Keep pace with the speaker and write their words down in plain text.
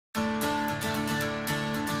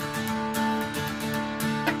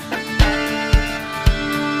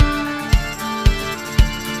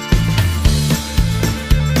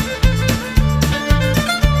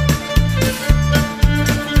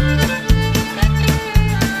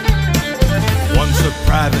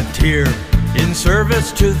privateer in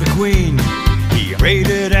service to the Queen. He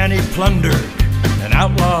raided and he plundered, an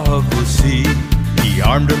outlaw of the sea. He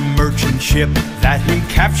armed a merchant ship that he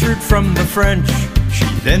captured from the French. She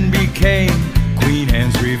then became Queen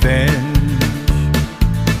Anne's revenge.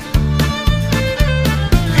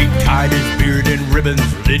 He tied his beard in ribbons,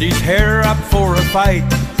 lit his hair up for a fight.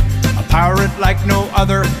 A pirate like no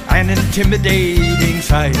other, an intimidating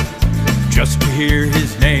sight. Just to hear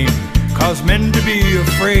his name caused men to be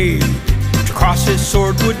afraid. To cross his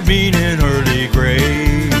sword would mean an early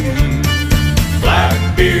grave.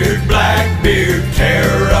 Blackbeard,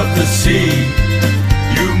 terror of the sea,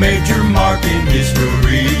 you made your mark in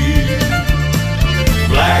history.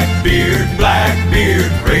 Blackbeard,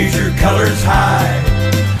 raise your colors high.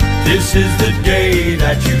 This is the day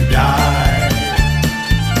that you die.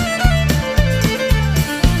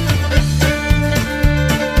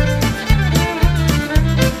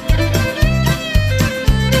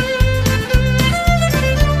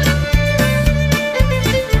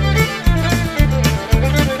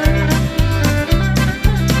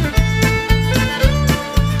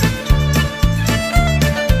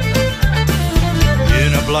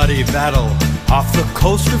 Bloody battle off the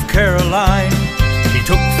coast of Caroline, he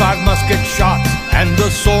took 5 musket shots and the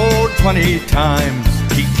sword 20 times.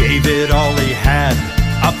 He gave it all he had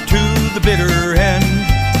up to the bitter end.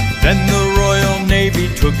 Then the Royal Navy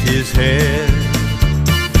took his head.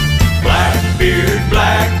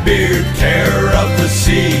 Blackbeard, terror of the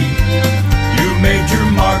sea, you made your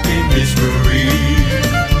mark in history.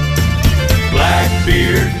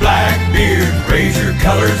 Blackbeard, raise your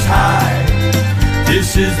colors high.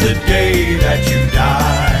 This is the day that you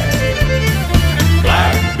die.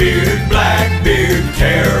 Blackbeard,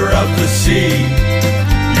 terror of the sea,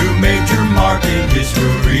 you made your mark in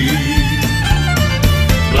history.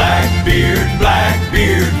 Blackbeard,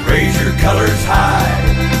 raise your colors high.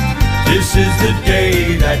 This is the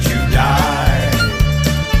day that you die.